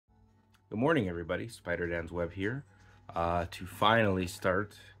Good morning, everybody. Spider Dan's Web here to finally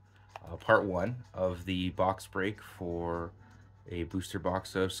start part one of the box break for a booster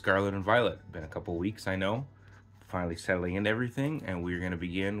box of Scarlet and Violet. Been a couple weeks, I know. Finally settling into everything, and we're going to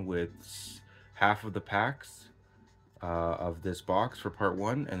begin with half of the packs of this box for part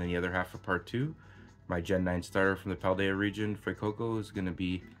one, and then the other half for part two. My Gen 9 starter from the Paldea region, Fuecoco, is going to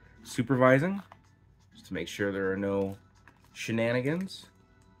be supervising just to make sure there are no shenanigans.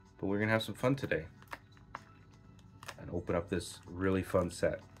 But we're gonna have some fun today and open up this really fun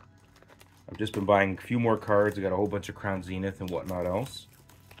set. I've just been buying a few more cards. I got a whole bunch of Crown Zenith and whatnot else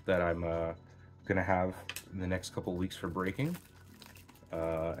that I'm gonna have in the next couple weeks for breaking.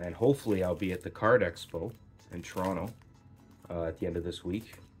 And hopefully I'll be at the Card Expo in Toronto at the end of this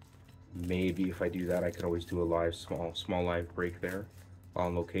week. Maybe if I do that, I could always do a live, small live break there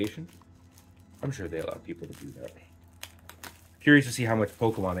on location. I'm sure they allow people to do that. Curious to see how much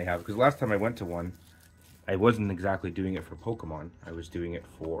Pokemon they have, because last time I went to one, I wasn't exactly doing it for Pokemon. I was doing it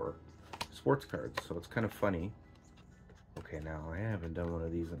for sports cards, so it's kind of funny. Okay, now I haven't done one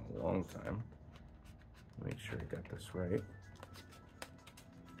of these in a long time. Make sure I got this right.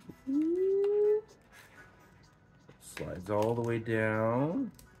 Slides all the way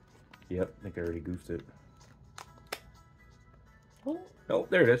down. Yep, I think I already goofed it. Oh,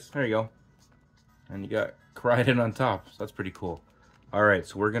 there it is. There you go. And you got Koraidon on top, so that's pretty cool. All right,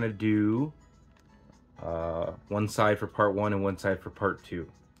 so we're gonna do one side for part one and one side for part two.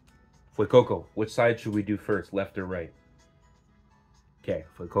 Fuecoco, which side should we do first, left or right? Okay,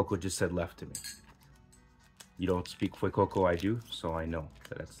 Fuecoco just said left to me. You don't speak Fuecoco, I do, so I know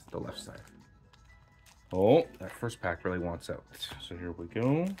that it's the left side. Oh, that first pack really wants out. So here we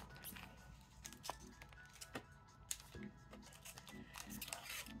go.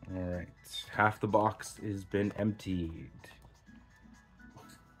 All right, half the box has been emptied.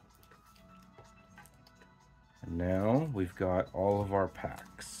 And now we've got all of our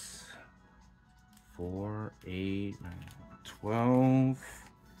packs. 4, 8, 9, 12,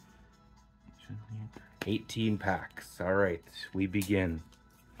 18 packs. All right, we begin.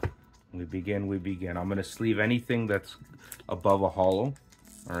 We begin. I'm gonna sleeve anything that's above a holo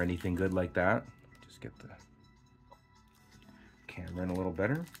or anything good like that. Just get the camera in a little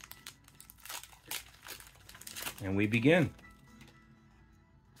better. And we begin.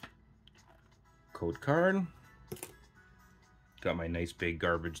 Code card. Got my nice big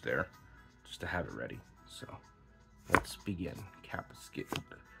garbage there, just to have it ready. So, let's begin. Capascape.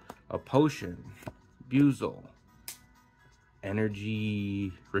 A potion. Buzel.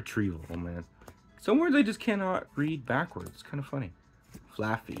 Energy retrieval. Oh man. Some words I just cannot read backwards. It's kind of funny.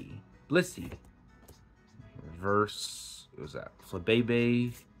 Flaffy. Blissey. Reverse. What was that?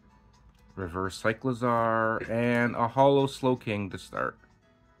 Flabebe. Reverse Cyclizar, and a holo Slowking to start.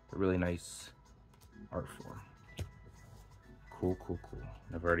 A really nice art form. Cool.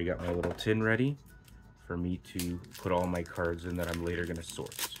 I've already got my little tin ready for me to put all my cards in that I'm later going to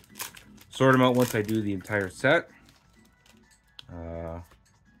sort. Sort them out once I do the entire set. It's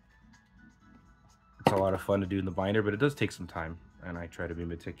a lot of fun to do in the binder, but it does take some time, and I try to be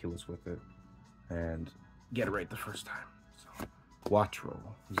meticulous with it and get it right the first time. So. Watchroll,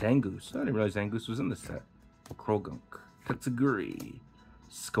 Zangoose. I didn't realize Zangoose was in this set. Krogunk, Tatsuguri,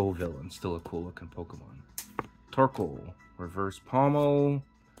 Scoville, and still a cool looking Pokemon. Torkoal, Reverse Pommel,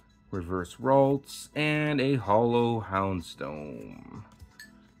 Reverse Ralts, and a Holo Houndstone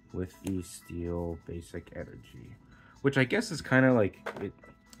with the Steel Basic Energy, which I guess is kind of like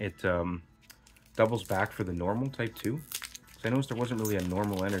it doubles back for the normal type 2. So I noticed there wasn't really a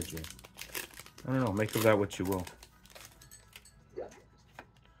normal energy. I don't know. Make of that what you will.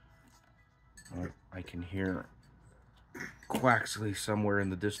 I can hear Quaxley somewhere in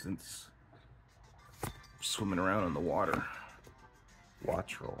the distance swimming around in the water.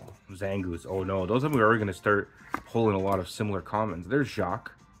 Watchroll, Zangoose. Oh no, those of them are going to start pulling a lot of similar commons. There's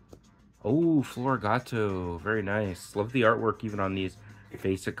Jacques. Oh, Florigato. Very nice. Love the artwork even on these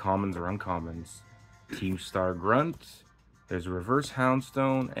basic commons or uncommons. Team Star Grunt. There's a Reverse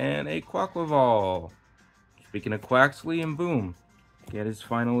Houndstone and a Quaquaval. Speaking of Quaxley, and boom, get his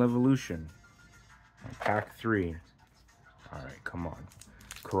final evolution. Pack 3. Alright, come on.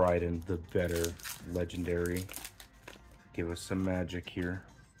 Koraidon, the better legendary. Give us some magic here.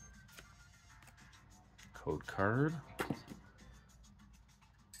 Code card.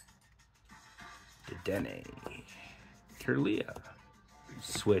 Dedenne. Kirlia.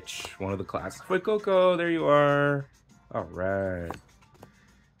 Switch, one of the classics. Fuecoco, there you are. Alright.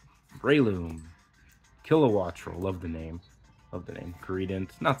 Breloom. Kilowattrel, love the name. Love the name.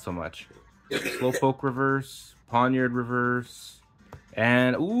 Greedent, not so much. Slowpoke reverse, Poniard reverse,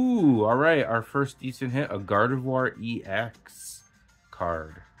 And, ooh, all right, our first decent hit, a Gardevoir EX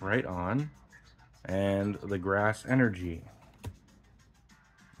card. Right on. And the Grass Energy.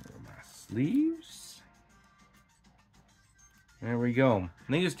 My sleeves. There we go.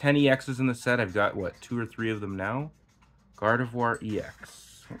 I think there's 10 EXs in the set. I've got, what, 2 or 3 of them now? Gardevoir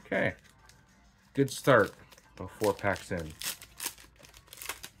EX. Okay. Good start. About 4 packs in.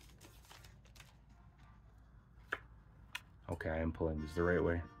 Okay, I am pulling these the right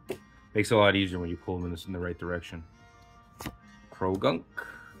way. Makes it a lot easier when you pull them in the right direction. Krogunk,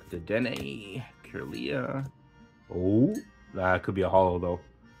 Dedenne, Kirlia. Oh, that could be a holo though.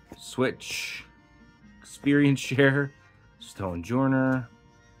 Switch, Experience Share, Stone Journer.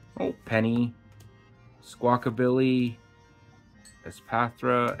 Oh, Penny, Squawkabilly,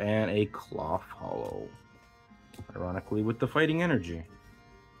 Espathra, and a Cloth Holo. Ironically, with the Fighting Energy.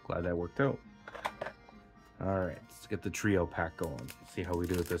 Glad that worked out. All right, let's get the trio pack going. Let's see how we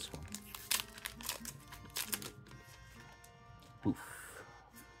do with this one. Poof.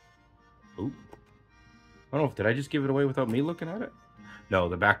 Ooh. I don't know, did I just give it away without me looking at it? No,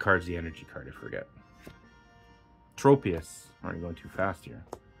 the back card's the energy card, I forget. Tropius. I'm already going too fast here.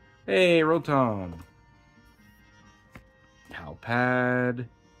 Hey, Rotom. Palpad.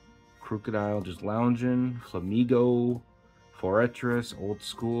 Crocodile just lounging. Flamigo. Forretress, old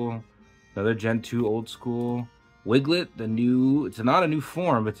school. Another Gen 2 old school. Wiglet, the new... It's not a new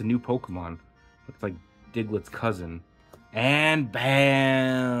form, but it's a new Pokemon. Looks like Diglett's cousin. And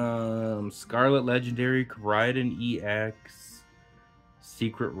bam! Scarlett Legendary Koraidon EX.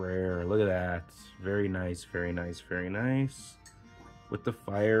 Secret Rare. Look at that. Very nice, very nice, very nice. With the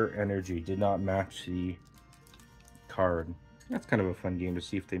Fire Energy. Did not match the card. That's kind of a fun game to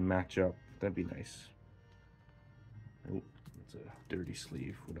see if they match up. That'd be nice. Oh, it's a dirty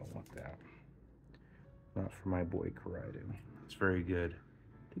sleeve. We don't want that. Not for my boy Koraidon. It's very good.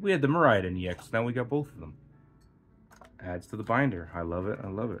 I think we had the Miraidon EX. Now we got both of them. Adds to the binder. I love it. I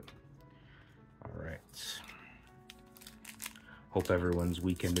love it. All right. Hope everyone's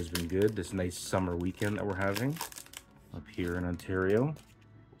weekend has been good. This nice summer weekend that we're having up here in Ontario.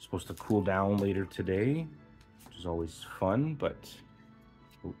 It's supposed to cool down later today, which is always fun, but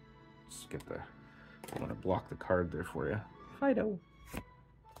ooh, let's get the... I want to block the card there for you. Fido.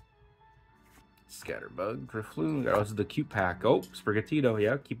 Scatterbug, Drifloon. Oh, this is the cute pack. Oh, Sprigatito.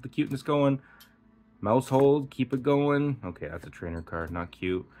 Yeah, keep the cuteness going. Mousehold, keep it going. Okay, that's a trainer card. Not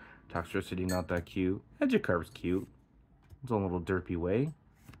cute. Toxtricity, not that cute. Edgecarp's cute. It's a little derpy way.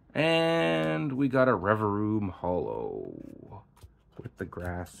 And we got a Reverum Holo with the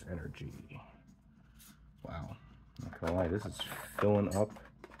Grass Energy. Wow. Not gonna lie, this is filling up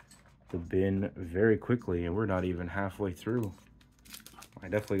the bin very quickly, and we're not even halfway through. I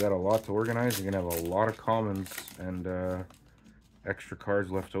definitely got a lot to organize. We're gonna have a lot of commons and extra cards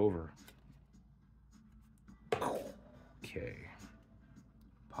left over. Okay.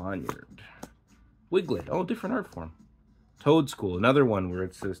 Poniard. Wiglet. Oh, different art form. Toad School. Another one where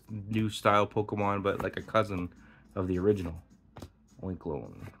it's this new style Pokemon, but like a cousin of the original.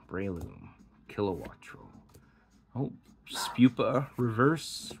 Oinklown. Breloom. Kilowattrel. Oh, Spupa.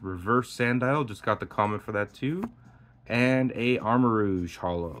 Reverse. Reverse Sandile. Just got the comment for that too. And a Armarouge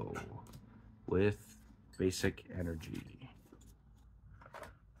Holo with basic energy.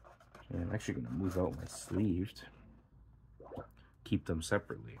 And I'm actually going to move out my sleeves. Keep them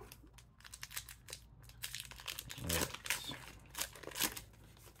separately. Alright.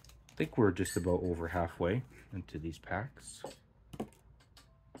 I think we're just about over halfway into these packs.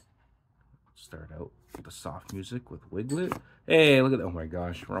 Start out with the soft music with Wiglet. Hey, look at that. Oh my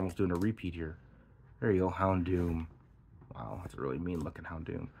gosh, we're almost doing a repeat here. There you go, Houndoom. Wow, that's a really mean looking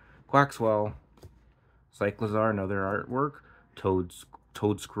Houndoom. Quaxwell. Cyclizar, another artwork.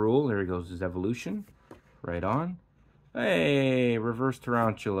 Toad Scroll, there he goes, his evolution. Right on. Hey, Reverse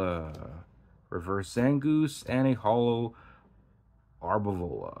Tarantula. Reverse Zangoose, and a Holo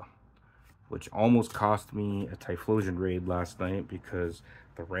Arbavola. Which almost cost me a Typhlosion raid last night because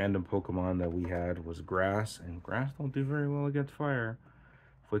the random Pokemon that we had was Grass, and Grass don't do very well against fire.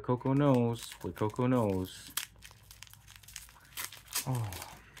 Fuecoco knows. Fuecoco knows. Oh.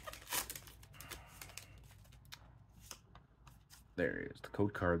 There is the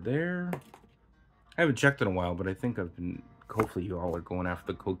code card there. I haven't checked in a while, but I think I've been... Hopefully you all are going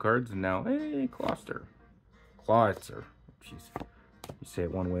after the code cards, and now, hey, Closter. Clawitzer. Jeez. You say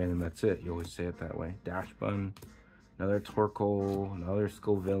it one way, and then that's it. You always say it that way. Dashbun. Another Torkoal. Another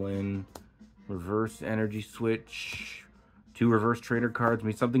Scovillain. Reverse Energy Switch. 2 reverse trainer cards. I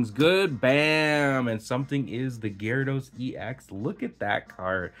mean, something's good. Bam! And something is the Gyarados EX. Look at that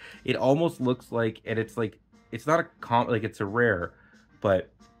card. It almost looks like, and it's like, it's not a like it's a rare, but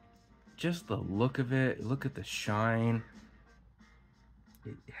just the look of it, look at the shine.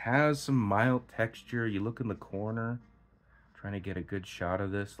 It has some mild texture. You look in the corner, trying to get a good shot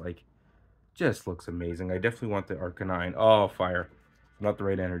of this, like, just looks amazing. I definitely want the Arcanine. Oh, fire. Not the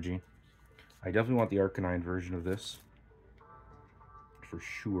right energy. I definitely want the Arcanine version of this. For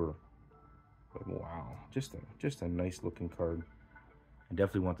sure. But wow, just a nice looking card. I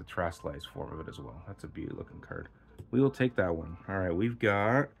definitely want the Terastallized form of it as well. That's a beauty looking card. We will take that one. All right, we've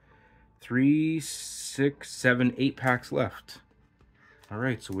got 3, 6, 7, 8 packs left. All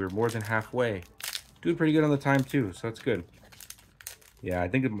right, so we're more than halfway. Doing pretty good on the time too, so that's good. Yeah, I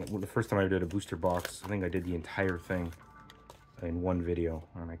think the first time I did a booster box, I think I did the entire thing in one video,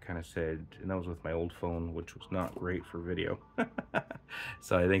 and I kind of said, and that was with my old phone, which was not great for video.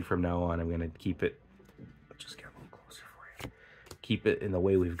 So I think from now on, I'm gonna keep it. Let's just get a little closer for you. Keep it in the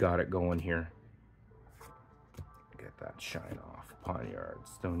way we've got it going here. Get that shine off. Poniard,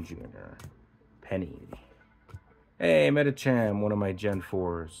 Stone Jr., Penny. Hey, Metacham, one of my Gen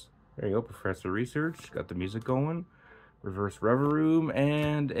 4s. There you go, Professor Research. Got the music going. Reverse Reveroom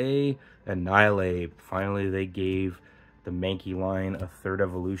and a Annihilate. Finally, they gave the Mankey line a third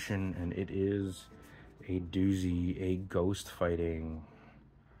evolution, and it is a doozy, a ghost fighting.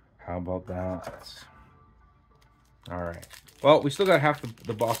 How about that? All right. Well, we still got half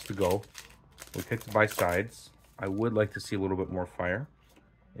the box to go. We picked by sides. I would like to see a little bit more fire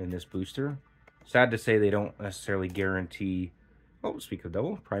in this booster. Sad to say they don't necessarily guarantee... Oh, speak of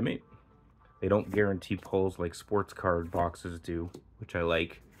double, Primate. They don't guarantee pulls like sports card boxes do, which I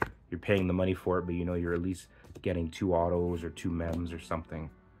like. You're paying the money for it, but you know you're at least getting 2 autos or 2 mems or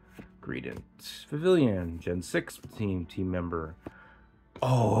something. Greedent. Pavilion, Gen 6 team member.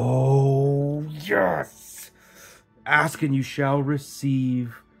 Oh, yes! Ask and you shall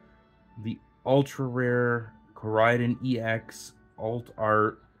receive the ultra rare Koraidon EX alt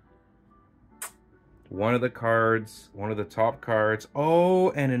art. One of the cards, one of the top cards.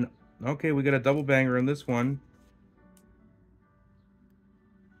 Oh, and an... Okay, we got a double banger in this one.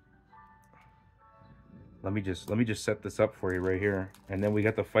 Let me just set this up for you right here. And then we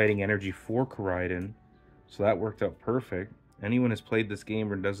got the Fighting Energy for Koraidon. So that worked out perfect. Anyone who's played this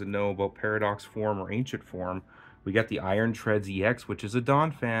game or doesn't know about Paradox form or Ancient form, we got the Iron Treads EX, which is a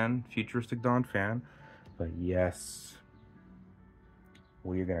Dawn fan, futuristic Dawn fan. But yes,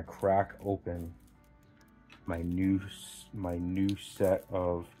 we're gonna crack open my new set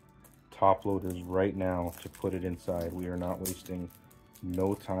of top loaders right now to put it inside. We are not wasting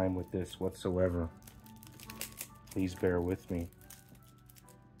no time with this whatsoever. Please bear with me.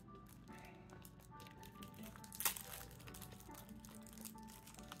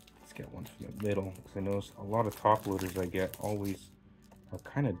 Let's get one from the middle, because I notice a lot of top loaders I get always are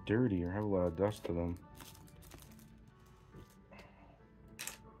kind of dirty or have a lot of dust to them.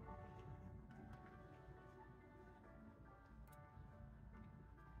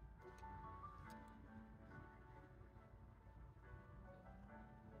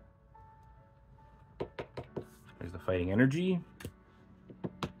 There's the Fighting Energy.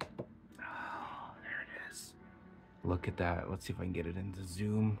 Oh, there it is. Look at that. Let's see if I can get it into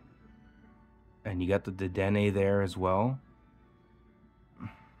zoom. And you got the Dedenne there as well.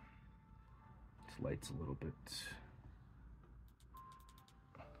 This light's a little bit...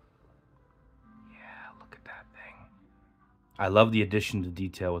 Yeah, look at that thing. I love the addition to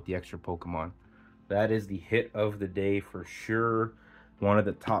detail with the extra Pokemon. That is the hit of the day for sure. One of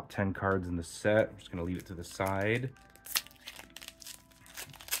the top 10 cards in the set. I'm just going to leave it to the side.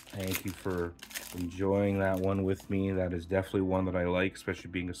 Thank you for enjoying that one with me. That is definitely one that I like,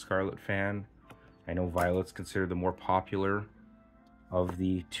 especially being a Scarlett fan. I know Violet's considered the more popular of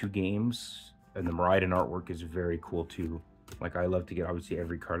the 2 games. And the Miraidon artwork is very cool too. Like, I love to get obviously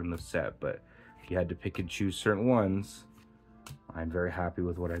every card in the set, but if you had to pick and choose certain ones, I'm very happy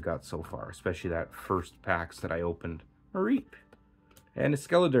with what I got so far, especially that first packs that I opened. Mareep. And a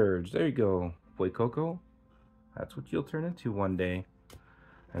Skeledirge. There you go. Fuecoco. That's what you'll turn into one day.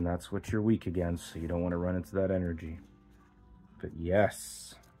 And that's what you're weak against, so you don't want to run into that energy. But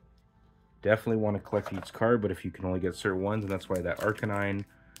yes, definitely want to collect each card, but if you can only get certain ones, and that's why that Arcanine,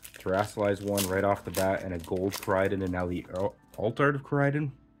 Terastallized one right off the bat, and a gold Koraidon, and now the alt art of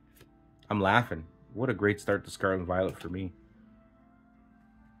Koraidon. I'm laughing. What a great start to Scarlet and Violet for me.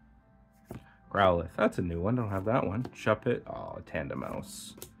 Growlithe, that's a new one. Don't have that one. Shuppet, oh,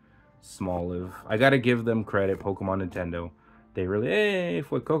 Tandemouse. Smoliv. I gotta give them credit, Pokemon Nintendo. They really, hey,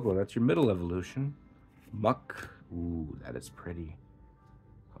 Fuecoco, that's your middle evolution. Muck, ooh, that is pretty.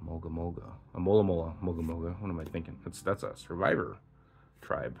 A Moga Moga. A Mola Mola. Moga Moga. What am I thinking? That's a Survivor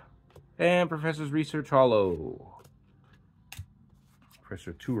tribe. And Professor's Research Hollow.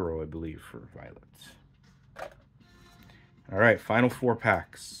 Professor Turo, I believe, for Violet. All right, final 4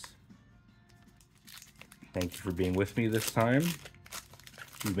 packs. Thank you for being with me this time.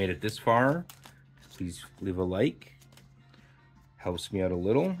 If you made it this far, please leave a like. Helps me out a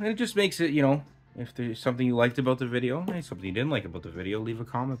little, and it just makes it, you know, if there's something you liked about the video, maybe something you didn't like about the video, leave a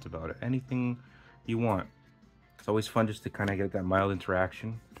comment about it. Anything you want. It's always fun just to kind of get that mild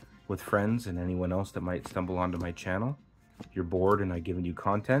interaction with friends and anyone else that might stumble onto my channel. If you're bored and I've given you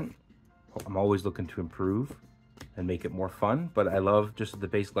content, I'm always looking to improve and make it more fun. But I love, just at the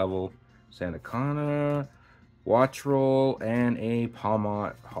base level, Santa Cana, Watch Roll, and a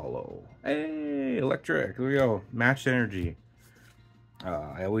Palmont Hollow. Hey, electric. There we go. Matched energy.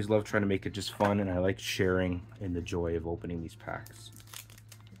 I always love trying to make it just fun, and I like sharing in the joy of opening these packs.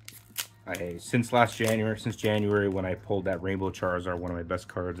 Since January when I pulled that Rainbow Charizard, one of my best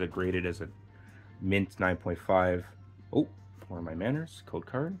cards, I graded as a mint 9.5. Oh, one of my manners, code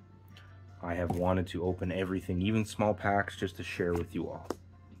card. I have wanted to open everything, even small packs, just to share with you all,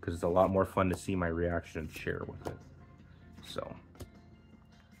 because it's a lot more fun to see my reaction and share with it. So,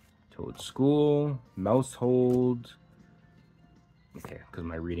 Toad School, Mousehold. Okay, because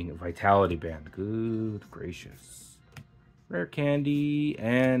my reading of Vitality Band. Good gracious. Rare Candy,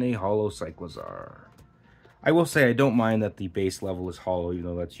 and a Hollow Cyclozar. I will say I don't mind that the base level is hollow, even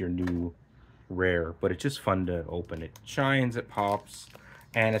though that's your new rare, but it's just fun to open. It shines, it pops,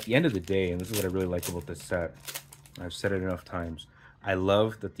 and at the end of the day, and this is what I really like about this set, I've said it enough times, I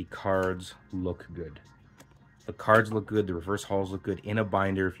love that the cards look good. The cards look good, the reverse hollows look good in a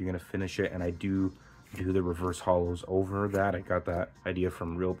binder if you're going to finish it, and I do the reverse hollows over that. I got that idea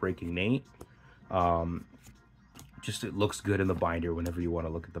from Real Breaking Nate. Just it looks good in the binder whenever you want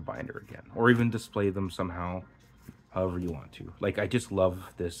to look at the binder again, or even display them somehow, however you want to. Like, I just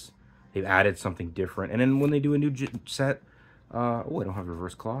love this. They've added something different, and then when they do a new set, oh, I don't have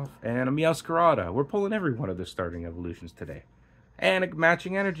reverse cloth, and a Meowscarada. We're pulling every one of the starting evolutions today, and a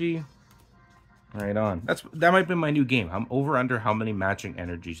matching energy. Right on. That might be my new game. I'm over under how many matching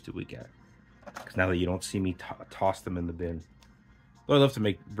energies do we get? Because now that you don't see me toss them in the bin. But I'd love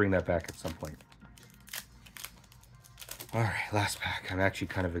to bring that back at some point. Alright, last pack. I'm actually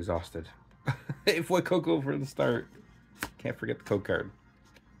kind of exhausted. Hey, Foy Coco for the start. Can't forget the code card.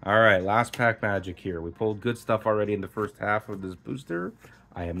 Alright, last pack magic here. We pulled good stuff already in the first half of this booster.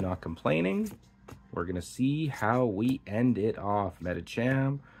 I am not complaining. We're going to see how we end it off.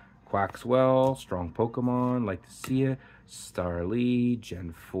 Medicham, Quaxwell, Strong Pokemon, like to see it. Starly,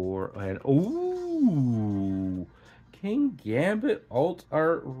 Gen 4, and ooh, King Gambit Alt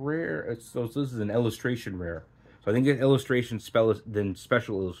Art Rare. So this is an illustration rare. So I think it's illustration then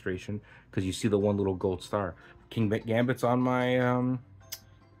special illustration, because you see the one little gold star. King Gambit's on my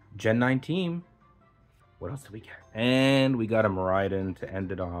Gen 9 team. What else do we get? And we got a Miraidon to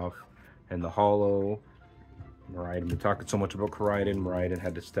end it off. And the hollow. Miraidon, we're talking so much about Miraidon. Miraidon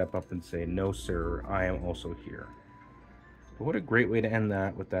had to step up and say, no sir, I am also here. But what a great way to end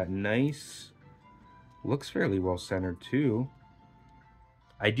that, with that nice, looks fairly well centered too.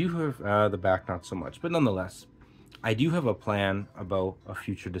 I do have the back, not so much, but nonetheless, I do have a plan about a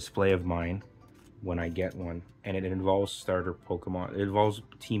future display of mine when I get one, and it involves starter Pokemon. It involves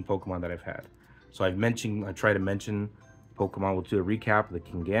team Pokemon that I've had. So I try to mention Pokemon. We'll do a recap of the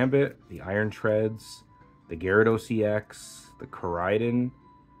King Gambit, the Iron Treads, the Gyarados EX, the Koraidon,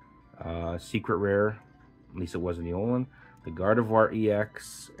 Secret Rare, at least it wasn't the old one, the Gardevoir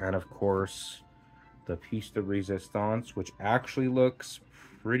EX, and of course the Piece de Resistance, which actually looks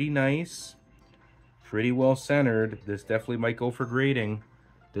pretty nice, pretty well centered. This definitely might go for grading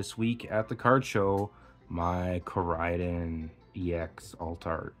this week at the card show, my Koraidon EX Alt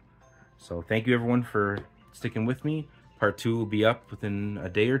Art. So thank you everyone for sticking with me. Part 2 will be up within a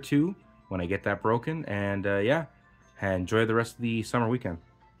day or two when I get that broken, and yeah, enjoy the rest of the summer weekend.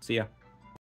 See ya.